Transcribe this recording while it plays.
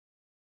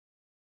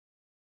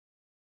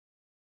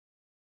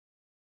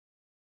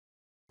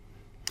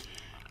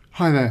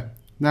Hi there.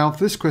 Now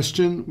for this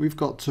question we've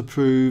got to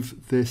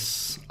prove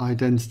this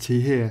identity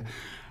here,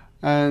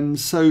 and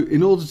so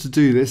in order to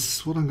do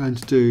this what I'm going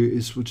to do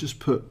is we'll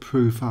just put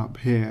proof up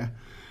here,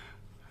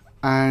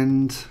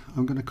 and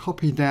I'm going to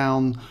copy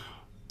down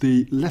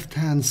the left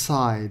hand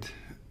side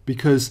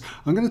because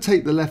I'm going to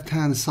take the left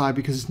hand side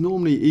because it's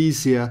normally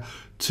easier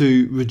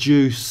to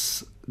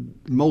reduce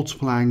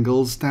multiple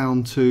angles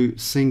down to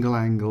single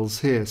angles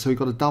here. So we've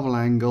got a double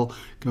angle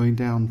going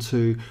down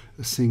to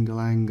a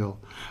single angle,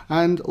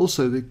 and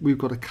also we've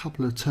got a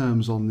couple of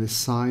terms on this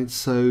side,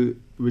 so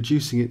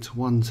reducing it to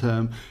one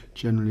term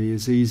generally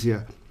is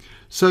easier.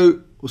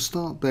 So we'll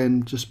start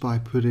then just by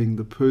putting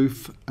the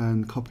proof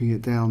and copying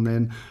it down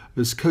then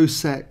as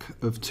cosec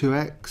of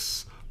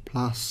 2x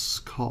plus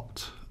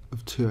cot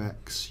of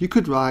 2x. You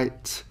could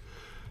write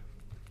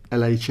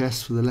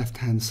LHS for the left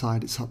hand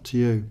side, it's up to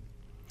you.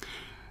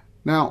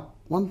 Now,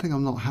 one thing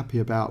I'm not happy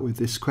about with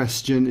this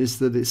question is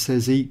that it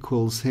says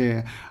equals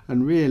here,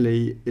 and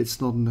really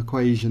it's not an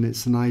equation,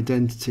 it's an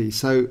identity.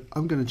 So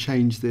I'm going to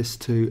change this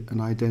to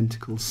an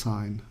identical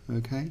sign,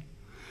 okay?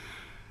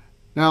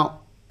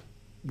 Now,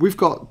 we've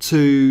got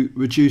to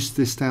reduce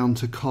this down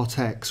to cot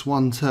x,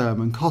 one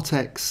term, and cot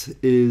x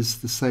is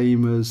the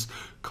same as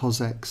cos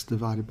x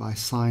divided by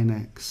sin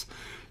x.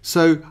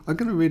 So I'm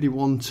going to really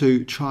want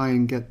to try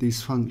and get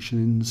these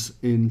functions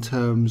in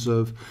terms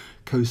of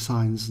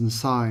cosines and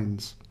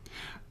sines.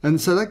 And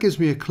so that gives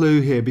me a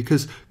clue here,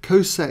 because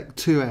cosec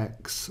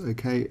 2x,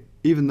 okay,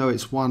 even though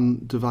it's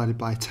 1 divided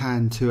by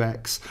tan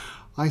 2x,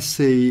 I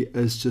see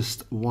as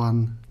just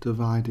 1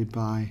 divided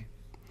by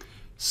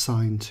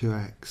sine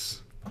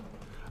 2x.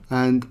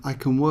 And I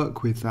can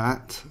work with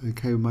that,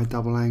 okay, with my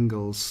double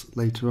angles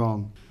later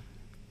on.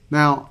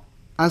 Now,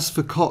 as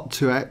for cot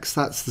 2x,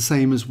 that's the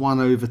same as 1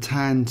 over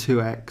tan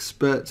 2x,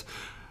 but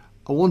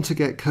I want to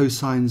get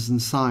cosines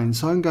and sines,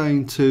 so I'm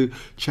going to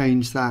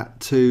change that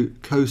to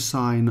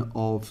cosine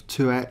of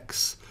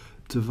 2x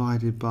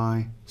divided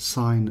by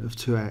sine of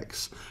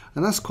 2x.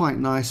 And that's quite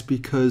nice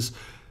because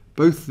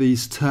both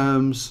these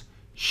terms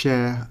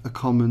share a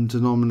common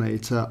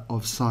denominator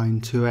of sine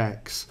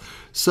 2x.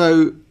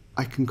 So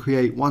I can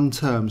create one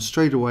term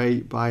straight away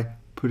by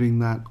putting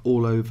that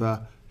all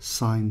over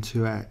sine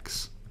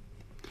 2x.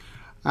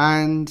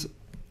 And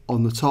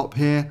on the top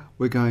here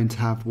we're going to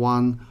have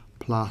 1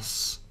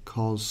 plus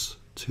cos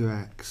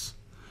 2x.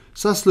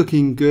 So that's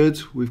looking good.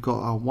 We've got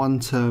our one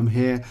term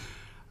here,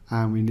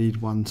 and we need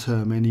one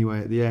term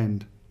anyway at the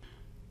end.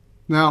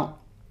 Now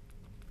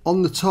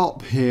on the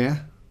top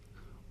here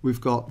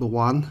we've got the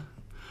 1,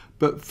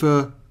 but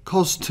for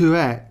cos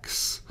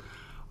 2x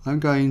I'm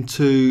going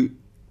to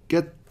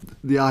get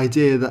the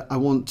idea that I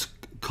want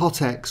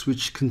cot x,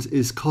 which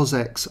is cos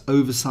x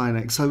over sine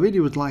x. I really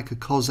would like a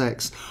cos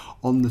x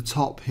on the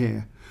top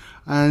here,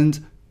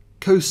 and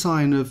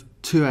cosine of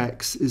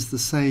 2x is the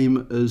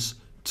same as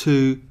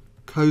 2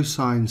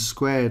 cosine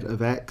squared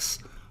of x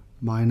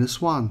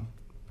minus 1.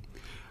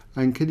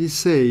 And can you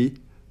see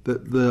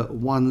that the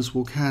 1's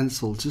will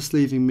cancel, just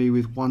leaving me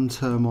with one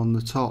term on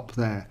the top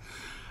there.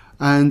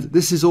 And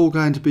this is all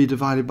going to be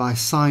divided by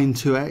sine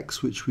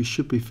 2x, which we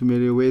should be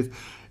familiar with,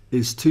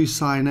 is 2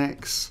 sine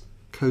x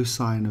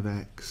cosine of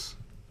x.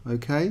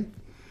 Okay?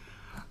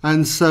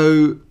 And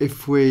so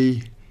if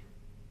we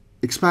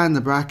expand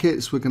the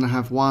brackets, we're going to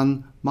have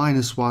 1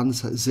 minus 1,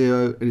 so that's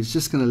 0, and it's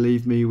just going to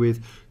leave me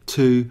with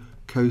 2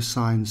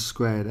 cosine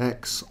squared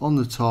x on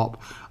the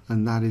top,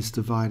 and that is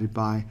divided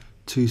by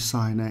 2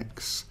 sine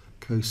x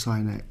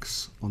cosine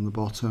x on the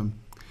bottom.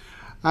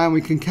 And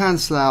we can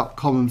cancel out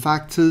common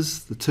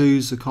factors. The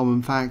 2's are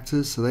common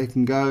factors, so they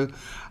can go,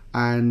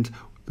 and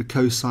the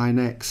cosine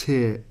x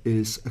here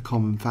is a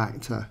common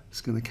factor.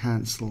 It's going to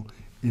cancel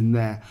in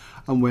there,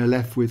 and we're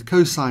left with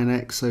cosine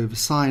x over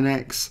sine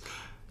x,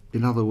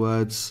 in other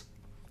words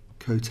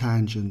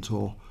cotangent,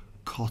 or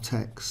cot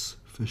x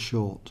for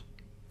short.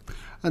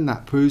 And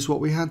that proves what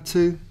we had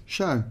to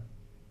show.